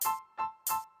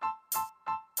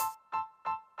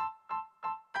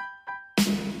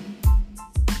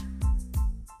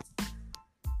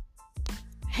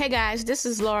Hey guys, this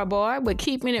is Laura Barr with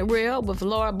Keeping It Real with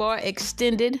Laura Barr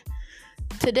Extended.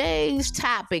 Today's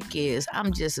topic is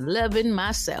I'm just loving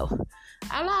myself.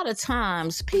 A lot of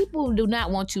times people do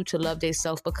not want you to love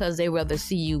themselves because they rather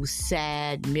see you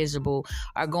sad, miserable,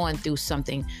 or going through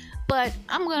something. But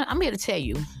I'm here to tell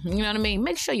you, you know what I mean?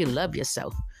 Make sure you love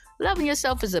yourself. Loving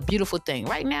yourself is a beautiful thing.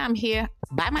 Right now I'm here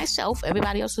by myself.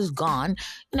 Everybody else is gone.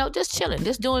 Just chilling,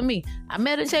 just doing me. I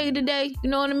meditated today, you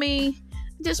know what I mean?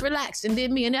 Just relaxed and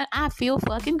did me, and then I feel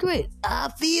fucking great.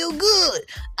 I feel good.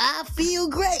 I feel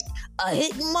great. A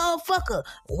hitting motherfucker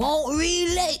won't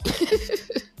relate.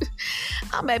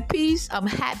 I'm at peace. I'm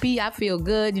happy. I feel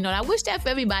good. And I wish that for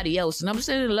everybody else. And I'm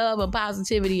sending love and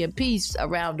positivity and peace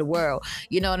around the world.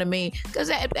 You know what I mean?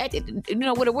 Because,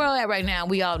 where the world at right now,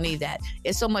 we all need that.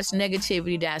 It's so much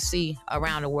negativity that I see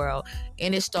around the world.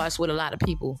 And it starts with a lot of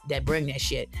people that bring that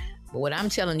shit. But what I'm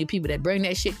telling you, people that bring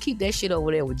that shit, keep that shit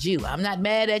over there with you. I'm not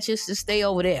mad at you, so stay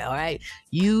over there, all right?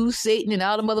 You, Satan, and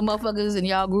all the mother motherfuckers in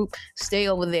y'all group, stay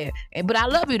over there. But I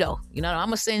love you, though. I'm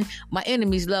going to send my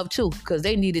enemies love, too, because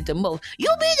they need it the most. You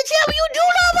mean to tell me you do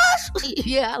love us?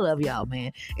 Yeah, I love y'all,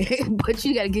 man. But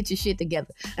you got to get your shit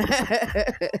together.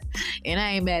 And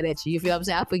I ain't mad at you. You feel what I'm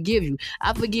saying? I forgive you.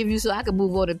 I forgive you so I can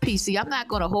move on to peace. See, I'm not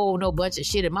going to hold no bunch of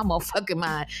shit in my motherfucking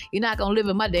mind. You're not going to live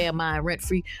in my damn mind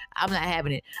rent-free. I'm not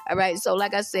having it, all right? So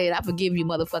like I said, I forgive you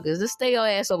motherfuckers. Just stay your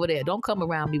ass over there. Don't come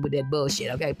around me with that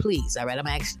bullshit, okay? Please, all right? I'm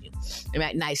asking you, all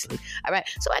right? Nicely, all right?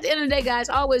 So at the end of the day, guys,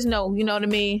 always know, you know what I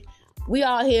mean? We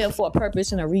all here for a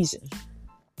purpose and a reason.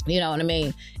 You know what I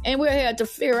mean? And we're here to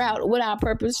figure out what our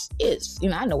purpose is.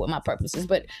 I know what my purpose is,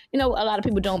 but, a lot of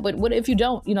people don't. But what if you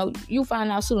don't, you'll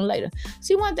find out sooner or later.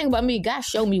 See, one thing about me, God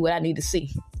showed me what I need to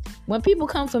see. When people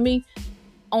come for me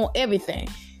on everything,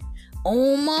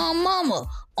 on my mama,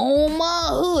 on my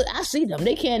hood, I see them.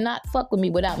 They cannot fuck with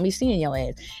me without me seeing your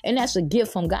ass. And that's a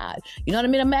gift from God. You know what I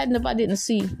mean? Imagine if I didn't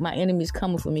see my enemies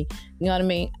coming for me. You know what I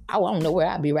mean? I don't know where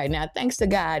I'd be right now. Thanks to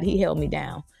God, he held me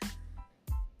down.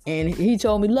 And he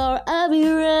told me, Laura, I'll be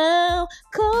around.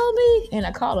 Call me. And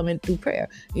I call him in through prayer,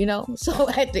 So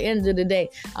at the end of the day,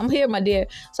 I'm here, my dear.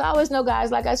 So I always know, guys,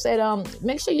 like I said,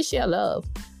 make sure you share love.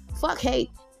 Fuck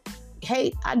hate.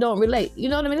 Hate, I don't relate. You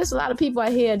know what I mean? There's a lot of people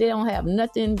out here, they don't have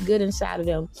nothing good inside of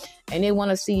them. And they want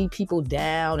to see people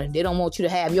down, and they don't want you to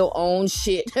have your own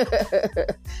shit.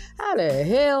 How the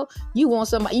hell you want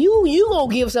somebody, you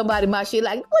gonna give somebody my shit?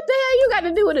 Like, what the hell you got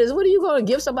to do with this? What are you gonna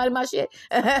give somebody my shit?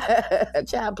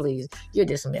 Child, please, you're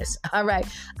dismissed. All right,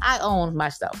 I own my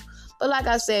stuff. But like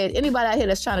I said, anybody out here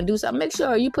that's trying to do something, make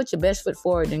sure you put your best foot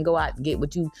forward and go out and get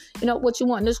what you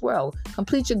want in this world.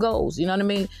 Complete your goals. You know what I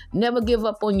mean? Never give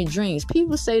up on your dreams.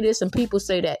 People say this and people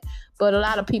say that. But a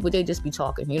lot of people, they just be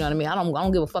talking. You know what I mean? I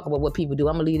don't give a fuck about what people do.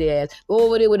 I'm going to leave their ass. Go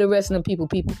over there with the rest of them people.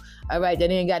 All right? That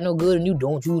ain't got no good in you.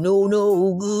 Don't you know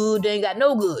no good? They ain't got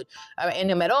no good. All right? In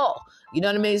them at all. You know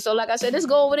what I mean? So like I said, just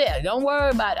go over there. Don't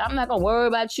worry about it. I'm not going to worry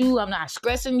about you. I'm not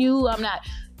stressing you. I'm not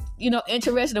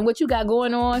interested in what you got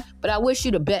going on, but I wish you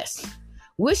the best.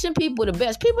 Wishing people the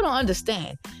best. People don't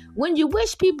understand. When you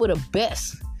wish people the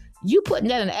best, you putting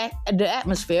that in the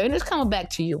atmosphere, and it's coming back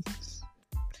to you.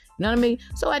 You know what I mean?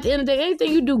 So at the end of the day,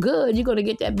 anything you do good, you're gonna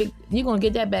get that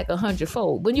back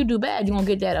 100-fold. When you do bad, you're gonna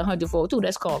get that 100-fold too.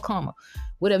 That's called karma.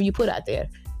 Whatever you put out there,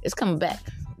 it's coming back,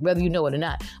 whether you know it or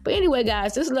not. But anyway,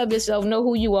 guys, just love yourself, know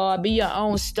who you are, be your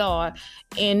own star,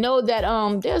 and know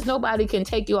that there's nobody can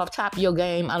take you off top of your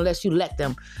game unless you let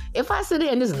them. If I sit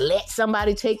there and just let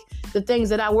somebody take the things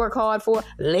that I work hard for,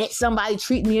 let somebody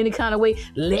treat me any kind of way,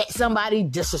 let somebody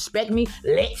disrespect me,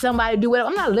 let somebody do whatever,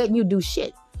 I'm not letting you do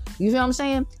shit. You feel what I'm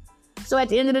saying? So at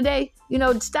the end of the day,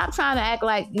 stop trying to act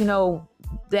like,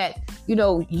 that, you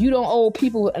don't owe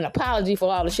people an apology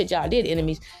for all the shit y'all did,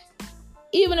 enemies.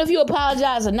 Even if you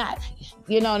apologize or not,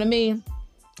 you know what I mean?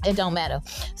 It don't matter.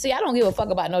 See, I don't give a fuck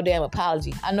about no damn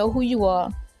apology. I know who you are.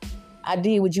 I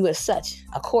deal with you as such,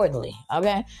 accordingly,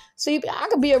 okay? See, I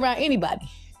could be around anybody,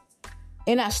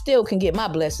 and I still can get my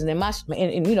blessings, and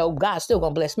God's still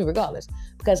gonna bless me regardless,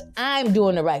 because I'm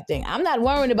doing the right thing. I'm not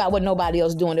worrying about what nobody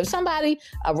else doing. If somebody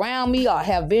around me or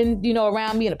have been,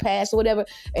 around me in the past or whatever,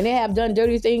 and they have done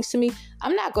dirty things to me,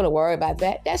 I'm not gonna worry about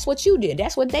that. That's what you did.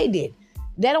 That's what they did.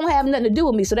 That don't have nothing to do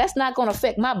with me. So that's not going to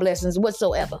affect my blessings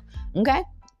whatsoever. Okay?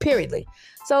 Periodly.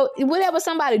 So whatever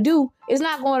somebody do is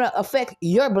not going to affect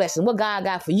your blessing, what God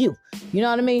got for you. You know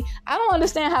what I mean? I don't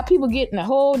understand how people get in a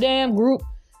whole damn group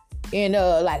and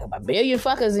like a billion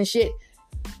fuckers and shit,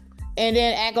 and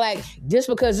then act like just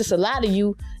because it's a lot of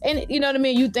you, and you know what I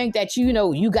mean, you think that you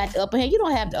got the upper hand. You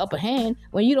don't have the upper hand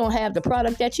when you don't have the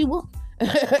product that you want.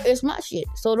 It's my shit.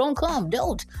 So don't come.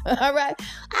 Don't. All right?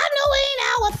 I know it ain't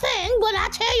our thing, but I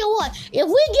tell you what, if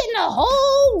we get in a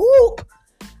whole group,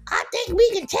 I think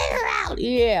we can take her out.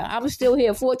 Yeah, I'm still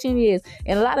here 14 years,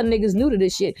 and a lot of niggas new to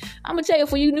this shit. I'm gonna tell you,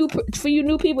 for you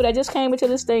new people that just came into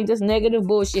this thing, just negative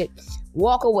bullshit,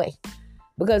 walk away.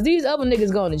 Because these other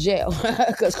niggas going to jail.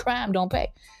 Because crime don't pay.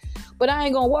 But I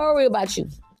ain't gonna worry about you.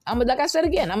 Like I said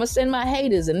again, I'm gonna send my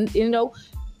haters and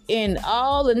and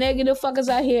all the negative fuckers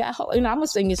out here, I'm gonna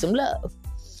send you some love.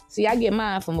 See, I get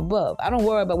mine from above. I don't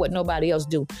worry about what nobody else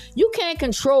do. You can't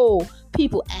control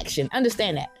people action.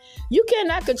 Understand that. You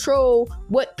cannot control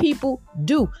what people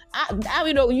do.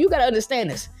 You gotta understand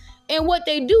this. And what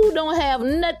they do don't have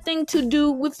nothing to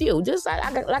do with you. Just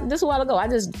like this a while ago,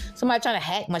 somebody trying to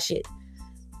hack my shit.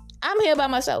 I'm here by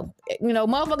myself.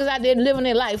 Motherfuckers out there living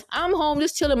their life. I'm home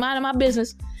just chilling, minding my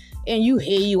business. And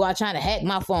you are trying to hack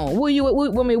my phone. Where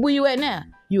you at now?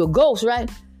 You a ghost, right?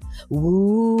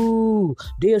 Ooh,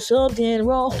 there's something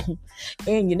wrong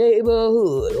in your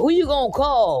neighborhood. Who you gonna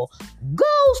call?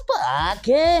 Ghostbusters. I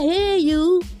can't hear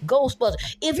you.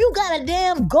 Ghostbusters. If you got a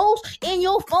damn ghost in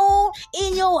your phone,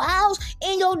 in your house,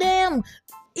 in your damn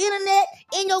internet,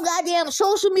 in your goddamn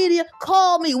social media,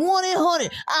 call me 1-800.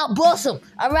 I'll bust them.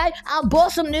 All right? I'll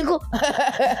bust them, nigga.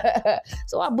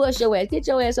 So I bust your ass. Get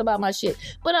your ass about my shit.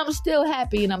 But I'm still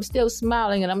happy and I'm still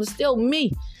smiling and I'm still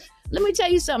me. Let me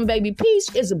tell you something, baby.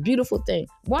 Peace is a beautiful thing.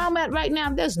 Where I'm at right now,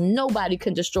 there's nobody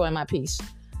can destroy my peace.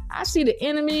 I see the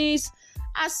enemies.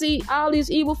 I see all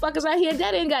these evil fuckers out here.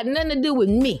 That ain't got nothing to do with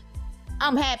me.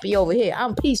 I'm happy over here.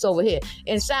 I'm peace over here.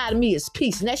 Inside of me is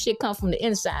peace. And that shit comes from the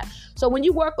inside. So when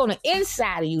you work on the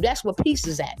inside of you, that's where peace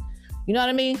is at. You know what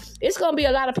I mean? It's going to be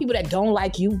a lot of people that don't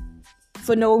like you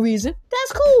for no reason.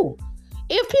 That's cool.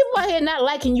 If people out here not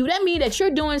liking you, that means that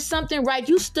you're doing something right.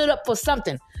 You stood up for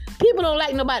something. People don't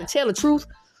like nobody to tell the truth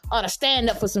or to stand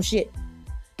up for some shit.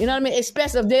 You know what I mean?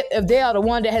 Especially if they are the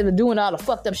one that has been doing all the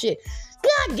fucked up shit.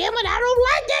 God damn it, I don't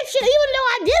like that shit. Even though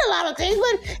I did a lot of things,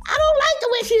 but I don't like the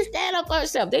way she stand up for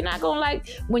herself. They're not going to like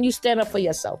when you stand up for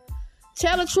yourself.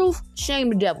 Tell the truth, shame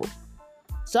the devil.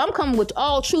 So I'm coming with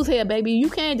all truth here, baby. You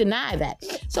can't deny that.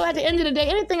 So at the end of the day,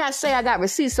 anything I say, I got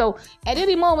receipts. So at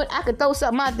any moment, I could throw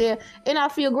something out there and I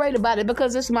feel great about it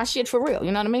because it's my shit for real.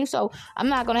 You know what I mean? So I'm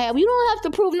not going to you don't have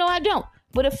to prove no, I don't.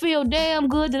 But it feel damn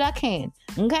good that I can.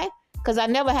 Okay? Because I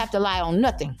never have to lie on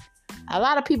nothing. A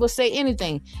lot of people say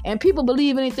anything. And people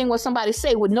believe anything what somebody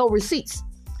say with no receipts.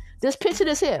 Just picture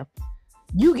this here.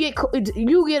 You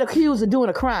get accused of doing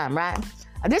a crime, right?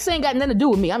 This ain't got nothing to do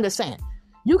with me. I'm just saying.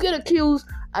 You get accused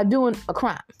of doing a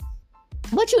crime.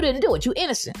 But you didn't do it. You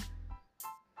innocent.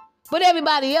 But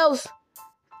everybody else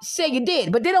say you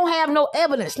did. But they don't have no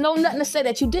evidence. No nothing to say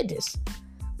that you did this.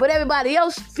 But everybody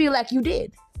else feel like you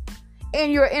did.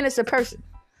 And you're an innocent person.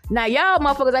 Now, y'all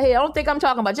motherfuckers out here, I don't think I'm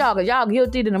talking about y'all, because y'all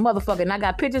guilty than a motherfucker. And I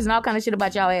got pictures and all kind of shit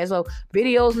about y'all ass. So,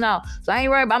 videos now. So, I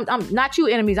ain't worried about, I'm not you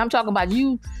enemies. I'm talking about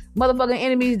you motherfucking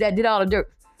enemies that did all the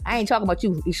dirt. I ain't talking about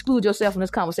you. Exclude yourself from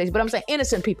this conversation. But I'm saying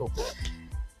innocent people.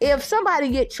 If somebody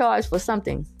get charged for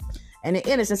something and they're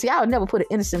innocent, see, I would never put an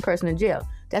innocent person in jail.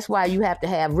 That's why you have to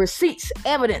have receipts,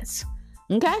 evidence.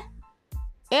 Okay?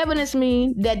 Evidence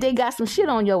mean that they got some shit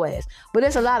on your ass. But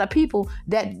there's a lot of people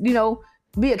that,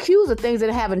 be accused of things that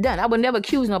they haven't done. I would never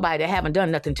accuse nobody that haven't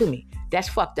done nothing to me. That's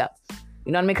fucked up.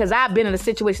 You know what I mean? Because I've been in a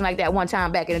situation like that one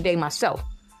time back in the day myself.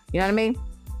 You know what I mean?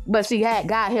 But see,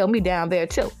 God held me down there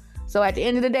too. So at the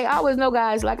end of the day, I always know,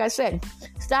 guys, like I said,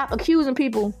 stop accusing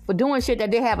people for doing shit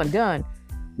that they haven't done.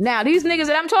 Now, these niggas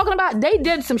that I'm talking about, they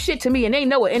did some shit to me and they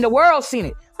know it. And the world's seen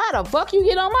it. How the fuck you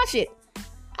get on my shit?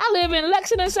 I live in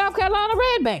Lexington, South Carolina,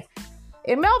 Red Bank.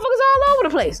 And motherfuckers all over the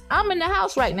place. I'm in the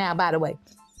house right now, by the way.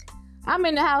 I'm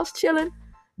in the house chilling,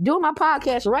 doing my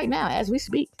podcast right now as we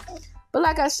speak. But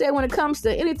like I said, when it comes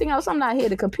to anything else, I'm not here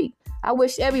to compete. I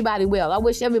wish everybody well. I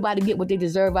wish everybody get what they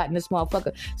deserve out in this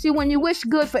motherfucker. See, when you wish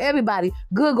good for everybody,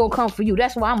 good gonna come for you.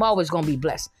 That's why I'm always gonna be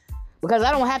blessed. Because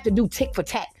I don't have to do tick for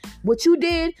tack. What you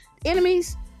did,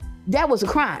 enemies, that was a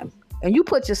crime. And you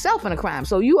put yourself in a crime.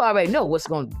 So you already know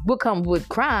what comes with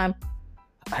crime.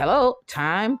 Hello,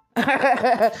 time.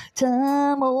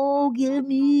 Time, oh, give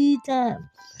me time.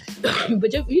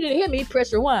 But if you didn't hear me,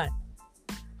 press rewind.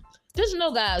 Just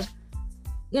know, guys,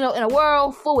 in a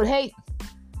world full of hate,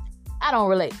 I don't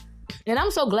relate. And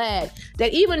I'm so glad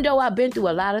that even though I've been through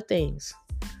a lot of things,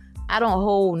 I don't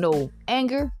hold no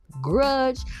anger,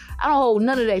 grudge. I don't hold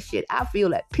none of that shit. I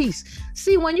feel at peace.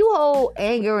 See, when you hold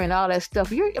anger and all that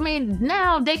stuff,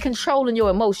 now they controlling your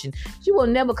emotion. You will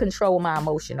never control my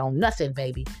emotion on nothing,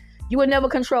 baby. You will never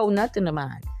control nothing of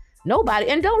mine. Nobody.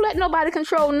 And don't let nobody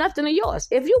control nothing of yours.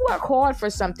 If you work hard for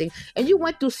something and you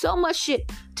went through so much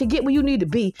shit to get where you need to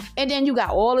be, and then you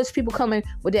got all these people coming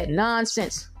with that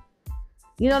nonsense,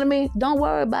 you know what I mean? Don't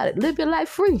worry about it. Live your life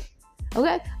free.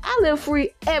 Okay? I live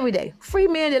free every day. Free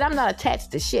meaning that I'm not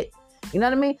attached to shit. You know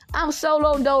what I mean? I'm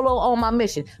solo dolo on my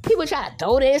mission. People try to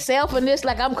throw themselves in this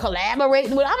like I'm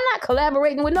collaborating with. I'm not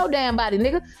collaborating with no damn body,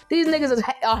 nigga. These niggas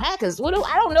are hackers. I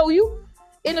don't know you.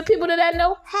 And the people that I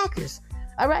know, hackers.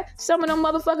 All right? Some of them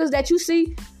motherfuckers that you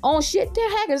see on shit,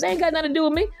 they're hackers. They ain't got nothing to do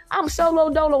with me. I'm solo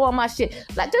dolo on my shit.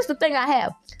 Like, that's the thing I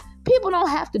have. People don't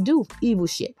have to do evil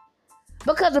shit.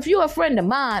 Because if you're a friend of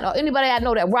mine or anybody I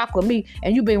know that rock with me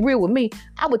and you've been real with me,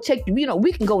 I would take you,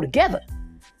 we can go together.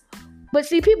 But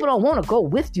see, people don't want to go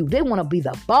with you. They want to be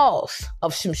the boss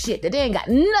of some shit that they ain't got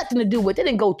nothing to do with. They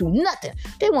didn't go through nothing.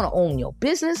 They want to own your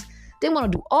business. They want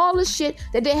to do all the shit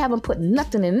that they haven't put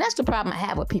nothing in. That's the problem I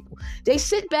have with people. They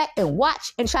sit back and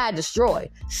watch and try to destroy.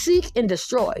 Seek and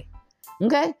destroy.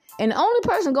 Okay? And the only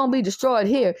person going to be destroyed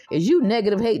here is you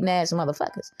negative, hating ass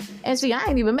motherfuckers. And see, I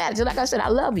ain't even mad at you. Like I said, I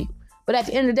love you. But at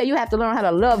the end of the day, you have to learn how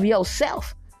to love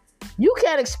yourself. You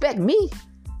can't expect me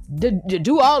to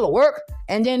do all the work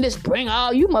and then just bring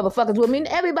all you motherfuckers with me.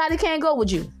 Everybody can't go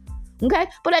with you. Okay?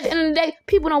 But at the end of the day,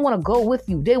 people don't want to go with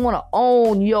you. They want to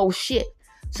own your shit.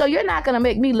 So you're not going to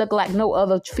make me look like no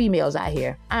other females out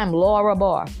here. I'm Laura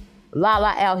Barr.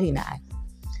 Lala Alhinai.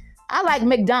 I like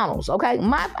McDonald's, okay?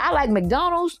 I like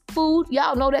McDonald's food.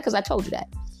 Y'all know that because I told you that.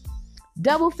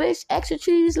 Double fish, extra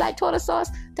cheese, like tortoise sauce.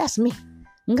 That's me.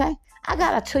 Okay? I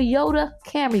got a Toyota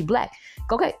Camry Black.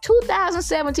 Okay?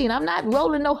 2017. I'm not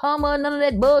rolling no Hummer, none of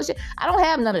that bullshit. I don't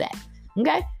have none of that.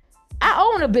 Okay?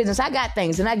 I own a business. I got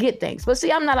things and I get things. But see,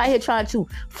 I'm not out here trying to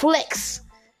flex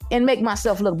and make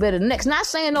myself look better than next. Not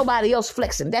saying nobody else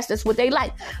flexing. That's just what they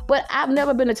like. But I've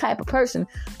never been the type of person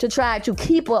to try to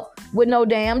keep up with no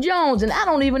damn Jones. And I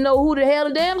don't even know who the hell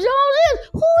the damn Jones is.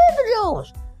 Who is the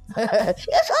Jones?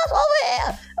 It's us over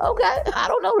here. Okay? I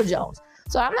don't know the Jones.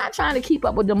 So I'm not trying to keep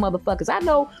up with them motherfuckers. I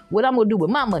know what I'm going to do with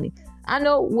my money. I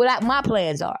know what my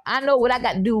plans are. I know what I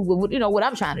got to do with, what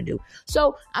I'm trying to do.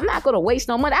 So I'm not going to waste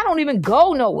no money. I don't even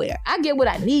go nowhere. I get what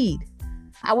I need.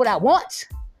 What I want.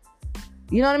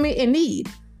 You know what I mean? In need.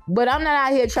 But I'm not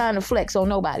out here trying to flex on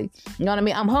nobody. You know what I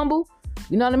mean? I'm humble.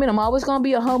 You know what I mean? I'm always going to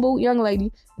be a humble young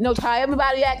lady. How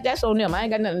everybody act, that's on them. I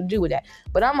ain't got nothing to do with that.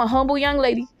 But I'm a humble young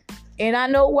lady. And I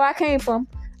know where I came from.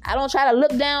 I don't try to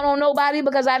look down on nobody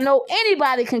because I know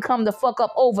anybody can come the fuck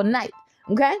up overnight.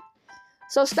 Okay?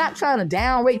 So stop trying to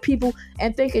downrate people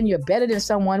and thinking you're better than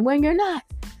someone when you're not.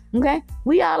 Okay?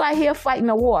 We all out here fighting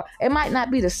a war. It might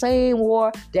not be the same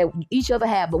war that each other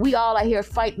have, but we all out here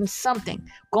fighting something,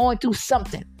 going through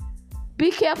something.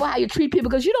 Be careful how you treat people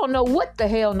because you don't know what the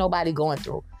hell nobody going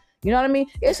through. You know what I mean?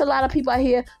 It's a lot of people out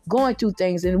here going through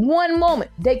things. In one moment,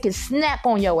 they can snap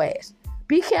on your ass.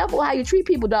 Be careful how you treat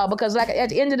people, dog, because like at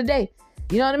the end of the day,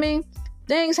 you know what I mean?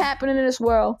 Things happening in this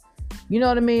world, you know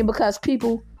what I mean? Because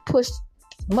people push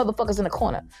motherfuckers in the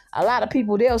corner. A lot of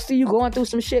people, they'll see you going through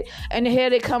some shit and here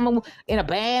they come in a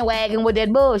bandwagon with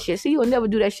that bullshit. See, you'll never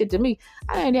do that shit to me.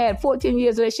 I ain't had 14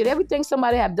 years of that shit. Everything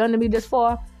somebody have done to me this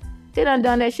far, they done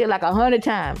that shit like 100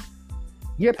 times.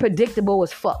 You're predictable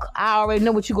as fuck. I already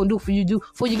know what you're gonna do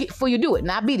before you do it,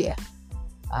 and I'll be there.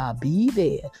 I'll be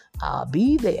there.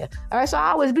 All right, so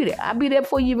I always be there. I'll be there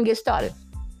before you even get started.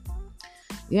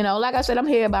 Like I said, I'm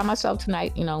here by myself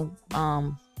tonight. My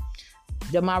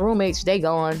roommates, they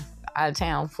going out of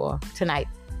town for tonight.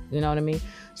 You know what I mean?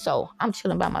 So I'm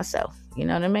chilling by myself. You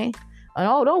know what I mean? And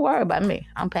don't worry about me.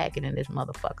 I'm packing in this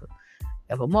motherfucker.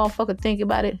 If a motherfucker think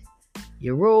about it,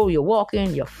 you roll, you walk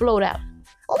in, you float out.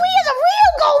 Oh, we is a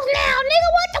real ghost now, nigga.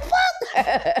 What the fuck?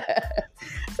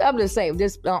 So I'm just saying,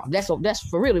 that's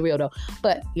for really real though.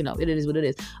 But it is what it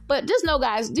is. But just know,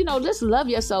 guys, just love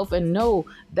yourself and know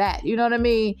that. You know what I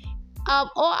mean?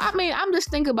 I'm just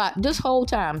thinking about this whole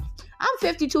time. I'm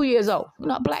 52 years old.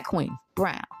 Black queen,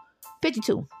 brown,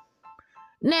 52.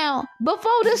 Now,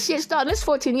 before this shit started, this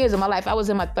 14 years of my life, I was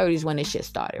in my 30s when this shit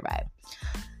started, right?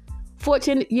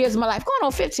 14 years of my life, going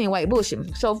on 15, white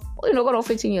bullshit. So, going on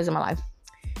 15 years of my life.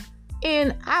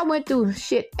 And I went through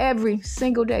shit every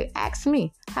single day. Ask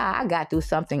me how I got through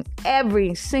something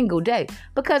every single day.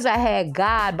 Because I had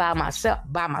God by my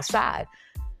side.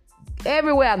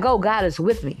 Everywhere I go, God is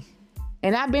with me.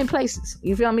 And I've been places.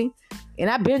 You feel me? And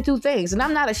I've been through things. And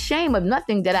I'm not ashamed of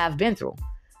nothing that I've been through.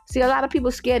 See, a lot of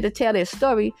people scared to tell their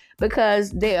story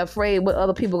because they're afraid what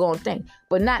other people going to think.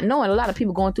 But not knowing a lot of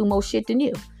people going through more shit than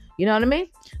you. You know what I mean?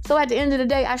 So at the end of the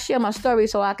day, I share my story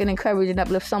so I can encourage and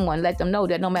uplift someone. Let them know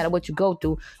that no matter what you go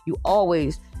through, you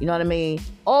always, you know what I mean?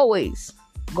 Always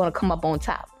going to come up on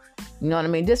top. You know what I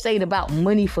mean? This ain't about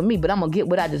money for me, but I'm going to get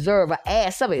what I deserve, an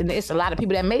ass of it. And it's a lot of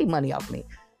people that made money off me.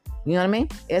 You know what I mean?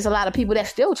 There's a lot of people that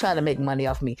still trying to make money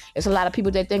off me. It's a lot of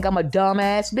people that think I'm a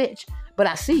dumbass bitch, but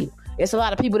I see you. It's a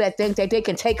lot of people that think that they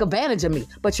can take advantage of me,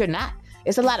 but you're not.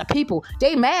 It's a lot of people,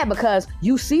 they mad because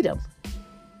you see them.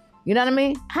 You know what I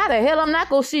mean? How the hell I'm not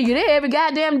going to see you there every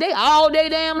goddamn day, all day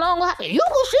damn long? You going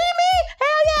to see me? Hell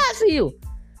yeah, I see you.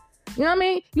 You know what I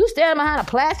mean? You standing behind a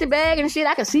plastic bag and shit.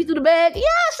 I can see through the bag. Yeah,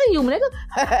 I see you,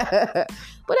 nigga.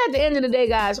 But at the end of the day,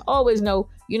 guys, always know,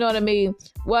 you know what I mean?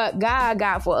 What God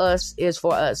got for us is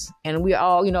for us. And we're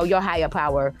all, you know, your higher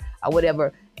power or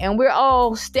whatever. And we're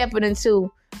all stepping into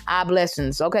our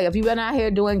blessings. Okay, if you've been out here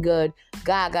doing good,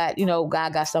 God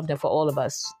got something for all of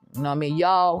us. You know what I mean?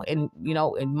 Y'all and, you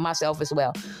know, and myself as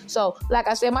well. So, like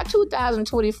I said, my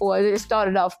 2024, it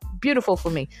started off beautiful for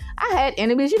me. I had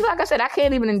enemies. You know, like I said,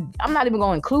 I'm not even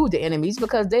going to include the enemies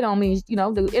because they don't mean, you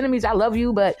know, the enemies, I love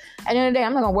you, but at the end of the day,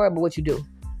 I'm not going to worry about what you do.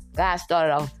 God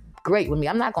started off great with me.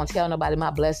 I'm not going to tell nobody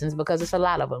my blessings because it's a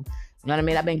lot of them. You know what I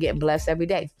mean? I've been getting blessed every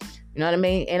day. You know what I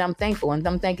mean? And I'm thankful. And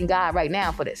I'm thanking God right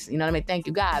now for this. You know what I mean? Thank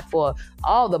you, God, for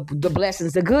all the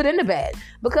blessings, the good and the bad.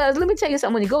 Because let me tell you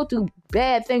something. When you go through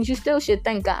bad things, you still should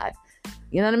thank God.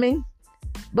 You know what I mean?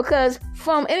 Because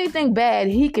from anything bad,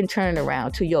 he can turn it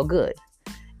around to your good.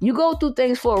 You go through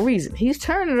things for a reason. He's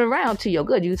turning it around to your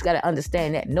good. You just got to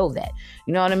understand that, know that.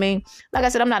 You know what I mean? Like I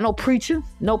said, I'm not no preacher,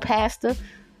 no pastor,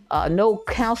 no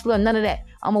counselor, none of that.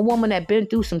 I'm a woman that been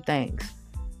through some things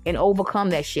and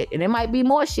overcome that shit. And there might be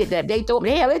more shit that they throw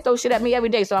shit at me every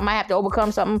day. So I might have to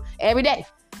overcome something every day.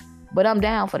 But I'm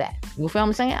down for that. You feel what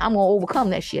I'm saying? I'm going to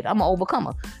overcome that shit. I'm an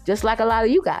overcomer. Just like a lot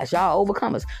of you guys. Y'all are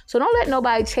overcomers. So don't let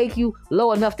nobody take you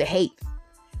low enough to hate.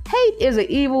 Hate is an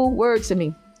evil word to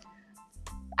me.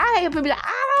 I hate people like,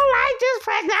 I don't like this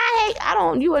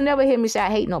practice. You will never hear me say I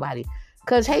hate nobody.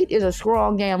 Because hate is a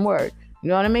strong damn word. You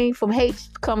know what I mean? From hate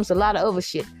comes a lot of other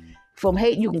shit. From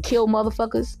hate, you can kill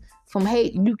motherfuckers. From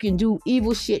hate, you can do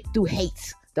evil shit through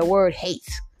hate. The word hate.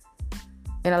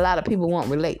 And a lot of people won't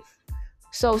relate.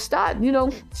 So start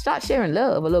sharing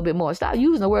love a little bit more. Start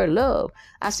using the word love.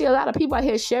 I see a lot of people out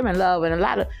here sharing love and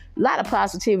a lot of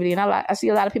positivity. And I see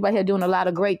a lot of people out here doing a lot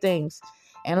of great things.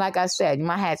 And like I said,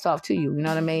 my hat's off to you. You know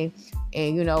what I mean?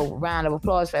 And, round of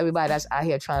applause for everybody that's out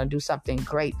here trying to do something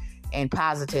great and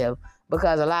positive.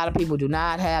 Because a lot of people do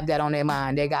not have that on their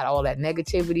mind. They got all that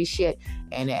negativity shit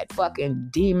and that fucking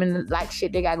demon-like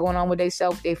shit they got going on with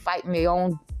themselves. They fighting their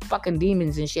own fucking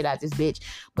demons and shit out this bitch.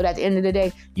 But at the end of the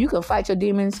day, you can fight your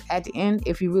demons at the end.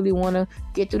 If you really want to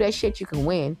get through that shit, you can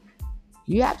win.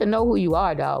 You have to know who you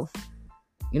are, dog.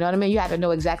 You know what I mean? You have to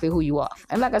know exactly who you are.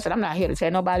 And like I said, I'm not here to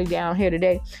tear nobody down here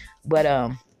today. But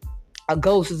a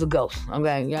ghost is a ghost.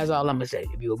 Okay, that's all I'm gonna say.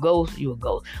 If you a ghost, you a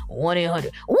ghost. 1-800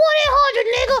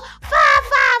 nigga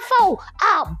 554.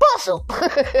 I'll bustle.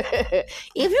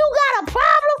 If you got a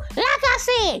problem, like I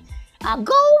said, a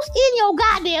ghost in your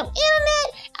goddamn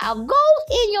internet, a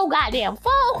ghost in your goddamn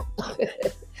phone,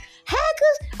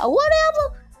 hackers or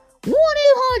whatever.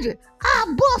 1-800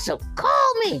 I'll bustle.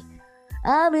 Call me.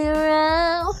 I'll be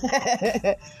around.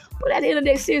 But at the end of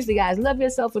the day, seriously, guys, love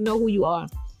yourself and know who you are.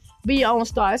 Be your own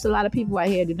star. There's a lot of people out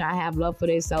here do not have love for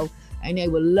themselves, and they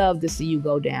would love to see you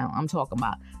go down. I'm talking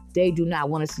about they do not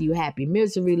want to see you happy.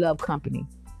 Misery love company.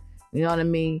 You know what I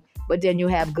mean? But then you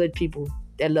have good people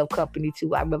that love company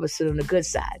too. I'd rather sit on the good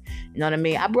side. You know what I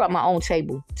mean? I brought my own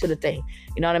table to the thing.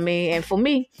 You know what I mean? And for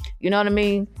me, you know what I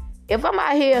mean? If I'm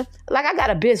out here, like I got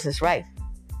a business, right?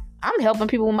 I'm helping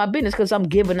people with my business because I'm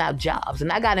giving out jobs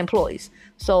and I got employees.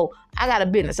 So I got a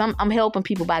business. I'm helping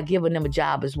people by giving them a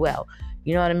job as well.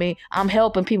 You know what I mean? I'm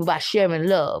helping people by sharing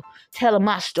love, telling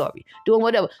my story, doing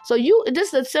whatever. So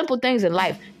just the simple things in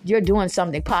life, you're doing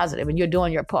something positive and you're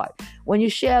doing your part. When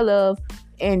you share love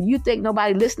and you think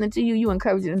nobody listening to you, you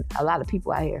encouraging a lot of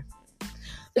people out here.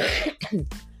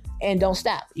 And don't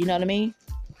stop. You know what I mean?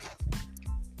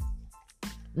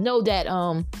 Know that,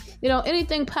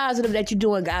 anything positive that you're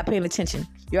doing, God paying attention.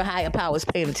 Your higher power is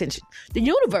paying attention. The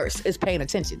universe is paying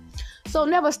attention. So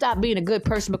never stop being a good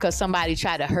person because somebody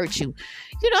tried to hurt you.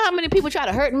 You know how many people try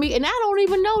to hurt me? And I don't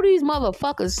even know these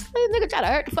motherfuckers. These niggas try to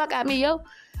hurt the fuck out of me, yo.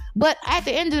 But at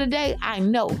the end of the day, I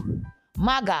know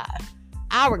my God,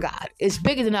 our God, is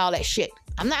bigger than all that shit.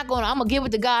 I'm going to give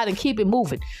it to God and keep it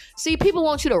moving. See, people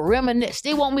want you to reminisce.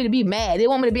 They want me to be mad. They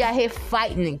want me to be out here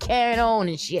fighting and carrying on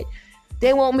and shit.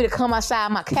 They want me to come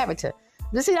outside my character.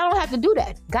 But see, I don't have to do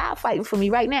that. God fighting for me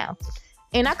right now.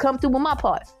 And I come through with my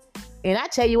part. And I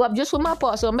tell you up just with my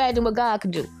part. So imagine what God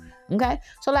can do. Okay?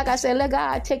 So like I said, let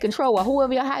God take control. Or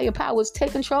whoever your higher powers,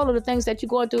 take control of the things that you're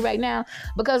going through right now.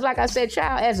 Because like I said,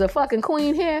 child, as a fucking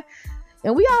queen here,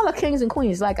 And we all are kings and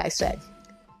queens, like I said.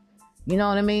 You know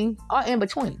what I mean? Or in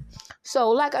between. So,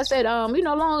 like I said, as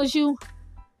long as you,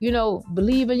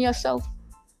 believe in yourself,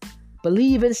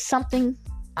 believe in something,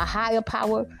 a higher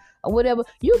power or whatever,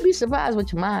 you'll be surprised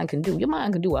what your mind can do. Your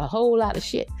mind can do a whole lot of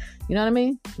shit. You know what I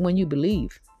mean? When you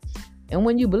believe. And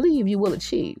when you believe, you will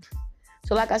achieve.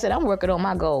 So like I said, I'm working on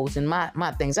my goals and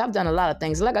my things. I've done a lot of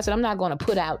things. Like I said, I'm not going to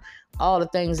put out all the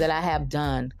things that I have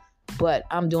done, but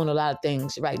I'm doing a lot of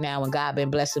things right now, and God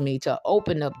been blessing me to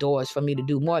open up doors for me to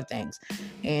do more things.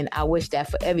 And I wish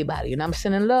that for everybody. And I'm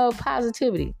sending love,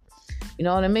 positivity. You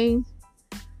know what I mean?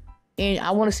 And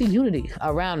I want to see unity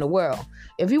around the world.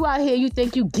 If you out here, you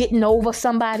think you getting over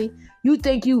somebody, you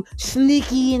think you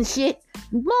sneaky and shit,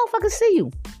 motherfuckers see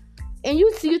you. And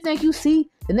you think you see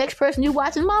the next person you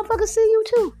watching, motherfuckers see you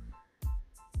too.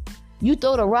 You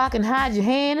throw the rock and hide your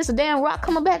hand, it's a damn rock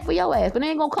coming back for your ass, but it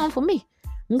ain't gonna come for me.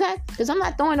 Okay? Because I'm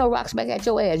not throwing no rocks back at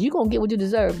your ass. You gonna get what you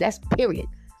deserve. That's period.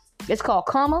 It's called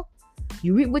karma.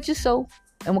 You reap what you sow,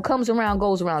 and what comes around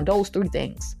goes around. Those 3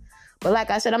 things. But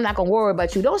like I said, I'm not going to worry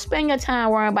about you. Don't spend your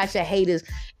time worrying about your haters.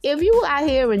 If you out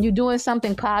here and you're doing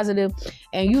something positive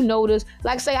and you notice,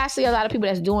 like say I see a lot of people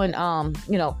that's doing,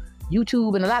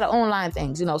 YouTube and a lot of online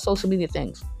things, social media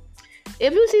things.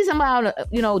 If you see somebody,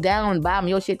 down on the bottom of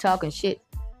your shit talking shit,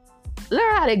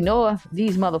 learn how to ignore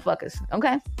these motherfuckers,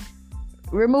 okay?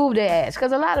 Remove their ass.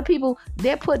 Because a lot of people,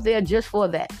 they're put there just for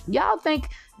that. Y'all think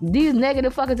these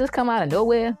negative fuckers just come out of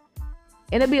nowhere?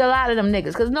 And it'll be a lot of them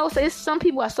niggas. Because some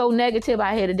people are so negative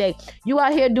out here today. You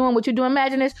out here doing what you're doing.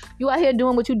 Imagine this. You out here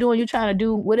doing what you're doing. You're trying to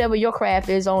do whatever your craft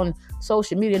is on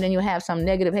social media. And then you have some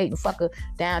negative hating fucker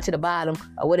down to the bottom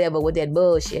or whatever with that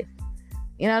bullshit.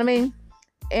 You know what I mean?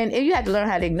 And you have to learn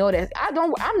how to ignore that.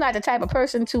 I'm not the type of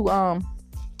person to, I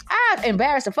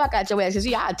embarrass the fuck out your ass.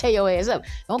 See, I'll tear your ass up.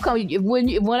 Don't come,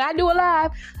 when I do a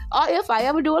live, or if I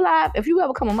ever do a live, if you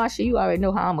ever come on my shit, you already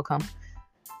know how I'm going to come.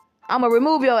 I'm going to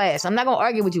remove your ass. I'm not going to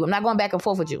argue with you. I'm not going back and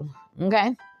forth with you.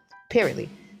 Okay? Period.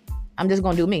 I'm just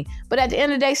going to do me. But at the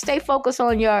end of the day, stay focused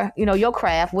on your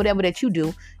craft, whatever that you do. You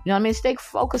know what I mean? Stay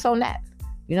focused on that.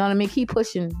 You know what I mean? Keep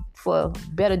pushing for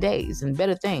better days and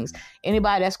better things.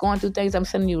 Anybody that's going through things, I'm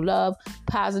sending you love,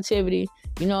 positivity.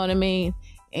 You know what I mean?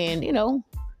 And,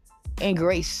 and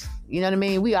grace. You know what I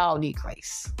mean? We all need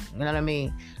grace. You know what I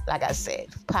mean? Like I said,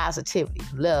 positivity,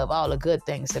 love, all the good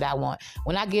things that I want.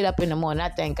 When I get up in the morning, I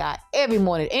thank God every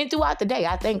morning and throughout the day.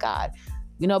 I thank God,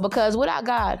 because without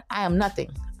God, I am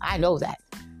nothing. I know that.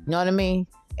 You know what I mean?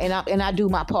 And I do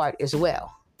my part as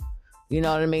well. You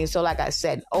know what I mean? So like I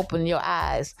said, open your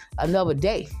eyes another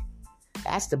day.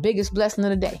 That's the biggest blessing of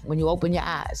the day, when you open your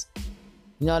eyes.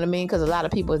 You know what I mean? Because a lot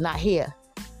of people is not here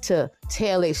to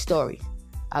tell their story.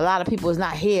 A lot of people is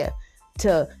not here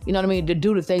to, to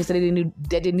do the things that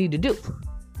they need to do.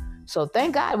 So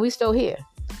thank God we still here.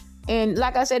 And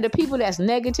like I said, the people that's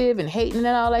negative and hating and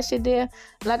all that shit there,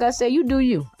 like I said, you do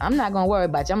you. I'm not going to worry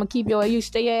about you. I'm going to keep you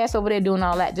stay your ass over there doing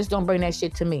all that. Just don't bring that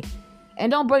shit to me.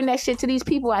 And don't bring that shit to these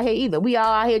people out here either. We all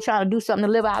out here trying to do something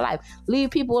to live our life.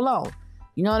 Leave people alone.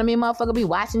 You know what I mean? Motherfucker be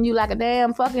watching you like a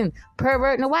damn fucking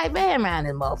pervert in a white van around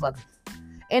this motherfucker.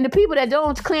 And the people that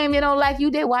don't claim they don't like you,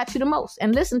 they watch you the most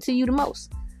and listen to you the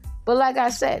most. But like I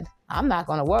said, I'm not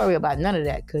going to worry about none of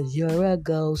that, because you're a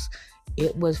ghost.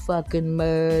 It was fucking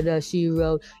murder, she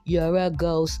wrote. You're a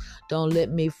ghost. Don't let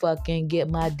me fucking get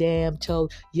my damn toe.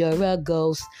 You're a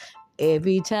ghost.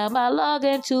 Every time I log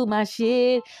into my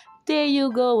shit, there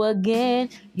you go again.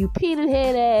 You peanut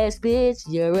head ass bitch.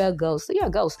 You're a ghost. So you're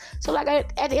a ghost. So like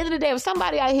at the end of the day, if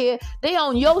somebody out here, they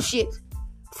on your shit,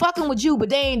 fucking with you, but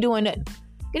they ain't doing nothing.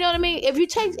 You know what I mean? If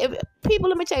people,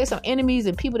 let me tell you some enemies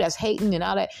and people that's hating and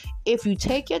all that. If you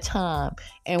take your time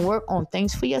and work on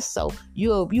things for yourself,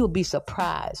 you'll be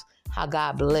surprised how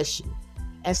God bless you.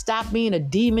 And stop being a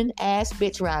demon ass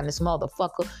bitch around this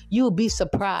motherfucker. You'll be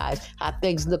surprised how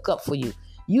things look up for you.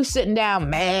 You sitting down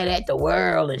mad at the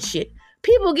world and shit.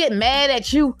 People get mad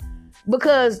at you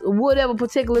because whatever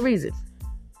particular reason.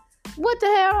 What the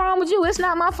hell wrong with you? It's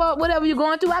not my fault. Whatever you're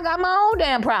going through, I got my own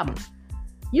damn problems.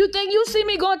 You think you see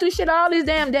me going through shit all these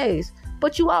damn days,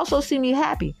 but you also see me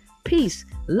happy, peace,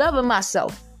 loving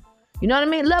myself. You know what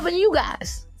I mean? Loving you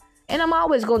guys. And I'm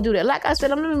always going to do that. Like I said,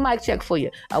 I'm going to mic check for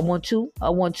you. I want to,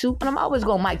 and I'm always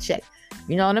going to mic check.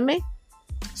 You know what I mean?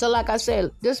 So like I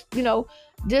said, just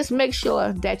make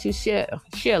sure that you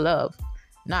share love,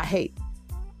 not hate.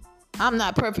 I'm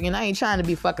not perfect, and I ain't trying to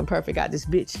be fucking perfect out this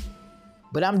bitch.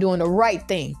 But I'm doing the right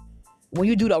thing. When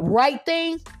you do the right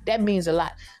thing, that means a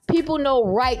lot. People know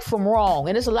right from wrong.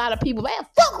 And there's a lot of people, man,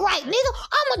 fuck right, nigga.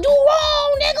 I'ma do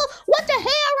wrong, nigga. What the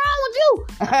hell wrong with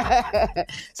you?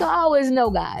 So I always know,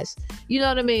 guys. You know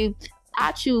what I mean?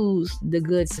 I choose the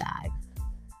good side.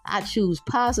 I choose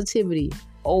positivity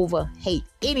over hate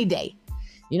any day.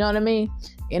 You know what I mean?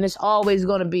 And it's always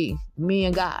going to be me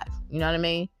and God. You know what I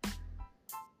mean?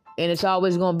 And it's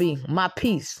always going to be my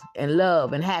peace and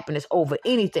love and happiness over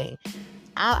anything.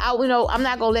 I'm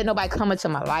not going to let nobody come into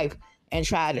my life and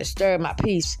try to disturb my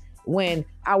peace when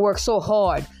I work so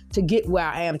hard to get where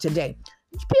I am today.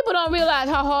 People don't realize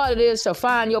how hard it is to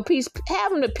find your peace.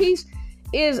 Having the peace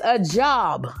is a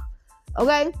job.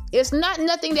 Okay? It's not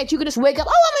nothing that you can just wake up,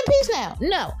 oh, I'm in peace now.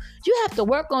 No. You have to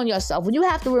work on yourself. And you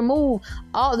have to remove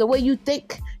all the way you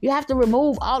think. You have to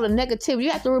remove all the negativity.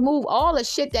 You have to remove all the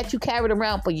shit that you carried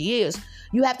around for years.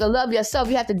 You have to love yourself.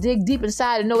 You have to dig deep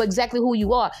inside and know exactly who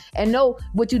you are and know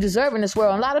what you deserve in this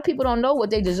world. And a lot of people don't know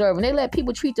what they deserve. And they let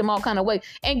people treat them all kind of way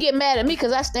and get mad at me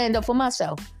because I stand up for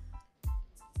myself.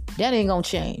 That ain't gonna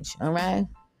change. All right?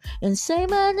 And say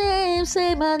my name. So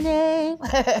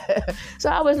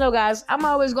I always know, guys, I'm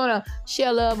always gonna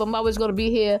share love. I'm always gonna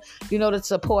be here, to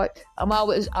support. I'm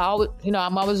always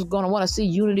gonna want to see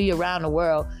unity around the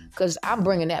world because I'm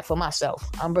bringing that for myself.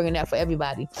 I'm bringing that for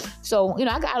everybody. So,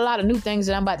 I got a lot of new things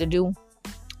that I'm about to do.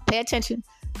 Pay attention.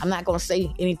 I'm not gonna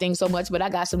say anything so much, but I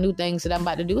got some new things that I'm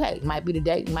about to do. Hey, it might be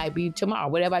today, it might be tomorrow,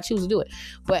 whatever I choose to do it.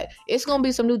 But it's gonna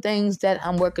be some new things that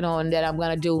I'm working on that I'm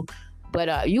gonna do.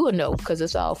 But you will know because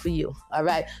it's all for you. All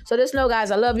right. So just know,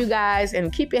 guys, I love you guys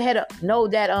and keep your head up. Know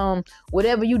that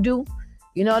whatever you do,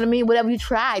 you know what I mean? Whatever you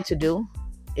try to do,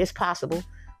 it's possible.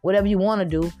 Whatever you want to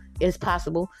do, it's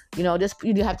possible. You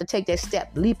have to take that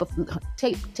step,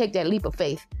 take that leap of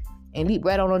faith and leap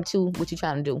right on into what you're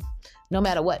trying to do, no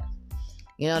matter what.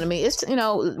 You know what I mean? It's,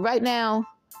 right now,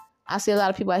 I see a lot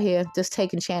of people out here just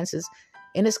taking chances.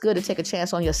 And it's good to take a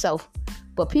chance on yourself.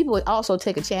 But people would also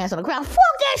take a chance on the crime. Fuck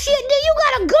that shit, dude. You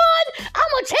got a gun. I'm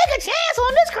going to take a chance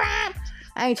on this crime.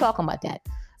 I ain't talking about that.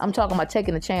 I'm talking about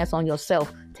taking a chance on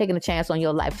yourself, taking a chance on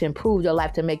your life to improve your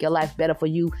life, to make your life better for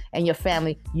you and your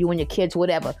family, you and your kids,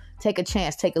 whatever. Take a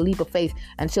chance, take a leap of faith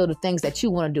until the things that you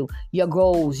want to do, your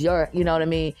goals, your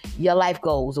life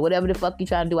goals, or whatever the fuck you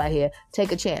trying to do out here.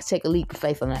 Take a chance, take a leap of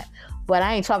faith on that. But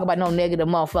I ain't talking about no negative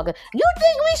motherfucker. You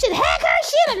think we should hack her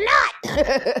shit or not?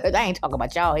 I ain't talking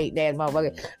about y'all hate ass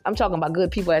motherfucker. I'm talking about good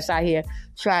people that's out here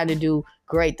trying to do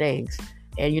great things.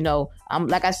 And I'm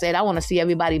like I said, I want to see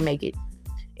everybody make it.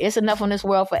 It's enough on this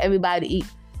world for everybody to eat.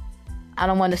 I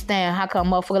don't understand how come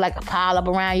motherfucker like to pile up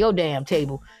around your damn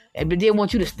table and they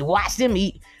want you to watch them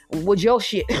eat with your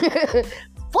shit.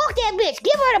 Fuck that bitch.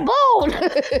 Give her the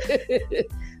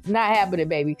bone. Not happening,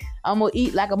 baby. I'm going to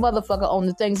eat like a motherfucker on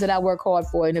the things that I work hard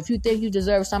for. And if you think you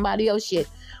deserve somebody else shit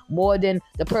more than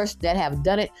the person that have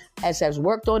done it, has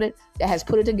worked on it, that has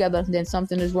put it together, then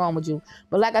something is wrong with you.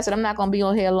 But like I said, I'm not going to be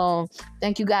on here long.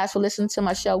 Thank you guys for listening to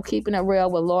my show, Keeping It Real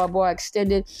with Laura Barr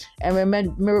Extended. And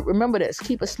remember this.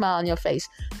 Keep a smile on your face.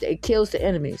 It kills the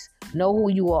enemies. Know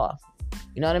who you are.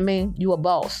 You know what I mean? You a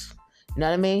boss. You know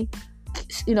what I mean?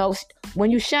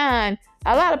 When you shine,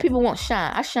 a lot of people won't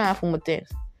shine. I shine from within.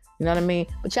 You know what I mean?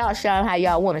 But y'all shine how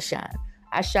y'all want to shine.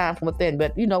 I shine from within.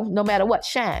 But, no matter what,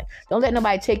 shine. Don't let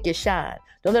nobody take your shine.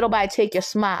 Don't let nobody take your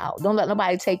smile. Don't let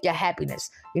nobody take your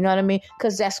happiness. You know what I mean?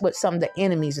 Because that's what some of the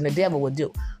enemies and the devil would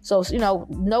do. So, know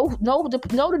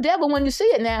the devil when you see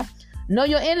it now. Know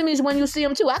your enemies when you see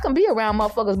them too. I can be around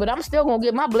motherfuckers, but I'm still going to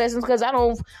get my blessings because I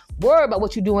don't worry about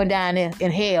what you're doing down there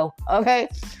in hell. Okay?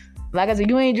 Like I said,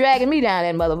 you ain't dragging me down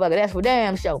that motherfucker. That's for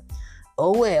damn sure.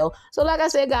 Oh, well. So like I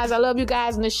said, guys, I love you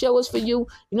guys, and the show is for you.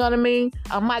 You know what I mean?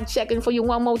 I'm mic checking for you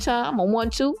one more time. On 1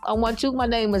 2. On 1 2. My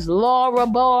name is Laura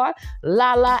Barr.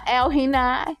 Lala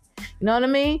Al-Hinai. You know what I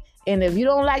mean? And if you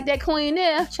don't like that queen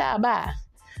there, child, bye.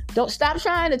 Don't stop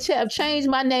trying to change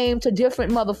my name to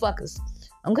different motherfuckers.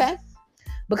 Okay?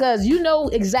 Because you know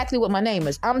exactly what my name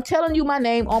is. I'm telling you my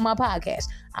name on my podcast.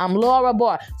 I'm Laura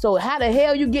Barr. So how the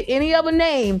hell you get any other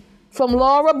name from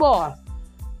Laura Barr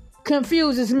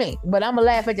confuses me. But I'm going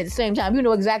to laugh at you at the same time. You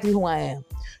know exactly who I am.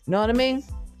 You know what I mean?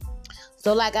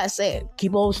 So like I said,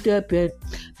 keep on stepping.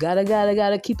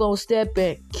 Gotta keep on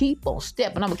stepping. Keep on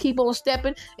stepping. I'm going to keep on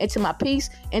stepping into my peace,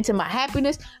 into my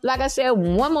happiness. Like I said,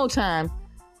 one more time.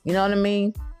 You know what I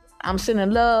mean? I'm sending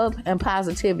love and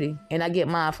positivity, and I get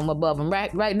mine from above. And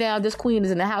right now, this queen is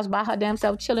in the house by her damn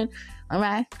self chilling. All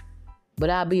right?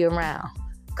 But I'll be around.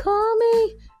 Call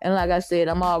me. And like I said,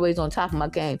 I'm always on top of my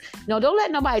game. Don't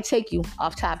let nobody take you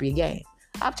off top of your game.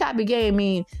 Off top of your game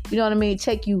mean, you know what I mean?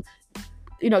 Take your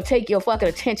fucking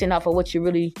attention off of what you're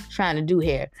really trying to do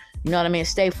here. You know what I mean?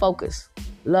 Stay focused.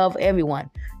 Love everyone.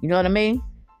 You know what I mean?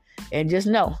 And just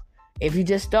know, if you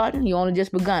just starting, you only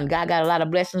just begun. God got a lot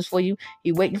of blessings for you.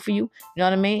 He waiting for you. You know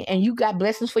what I mean? And you got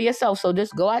blessings for yourself. So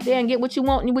just go out there and get what you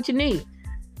want and what you need.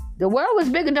 The world is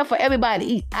big enough for everybody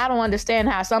to eat. I don't understand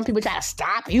how some people try to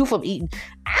stop you from eating.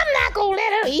 I'm not going to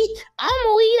let her eat. I'm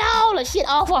going to eat all the shit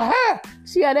off of her.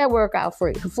 See how that work out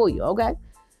for you, okay?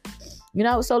 You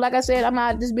know, so like I said, I'm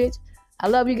out of this bitch. I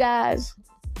love you guys.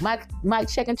 Mike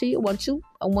checking to you. 1, 2.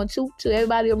 I want you to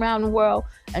everybody around the world.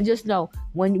 And just know,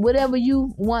 whatever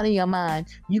you want in your mind,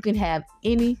 you can have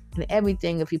any and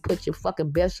everything if you put your fucking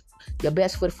best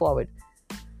foot forward.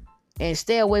 And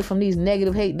stay away from these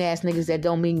negative, hating ass niggas that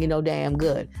don't mean you no damn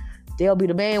good. They'll be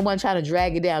the main one trying to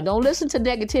drag you down. Don't listen to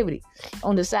negativity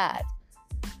on the side.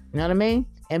 You know what I mean?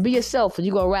 And be yourself and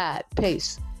you gonna ride.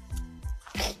 Peace.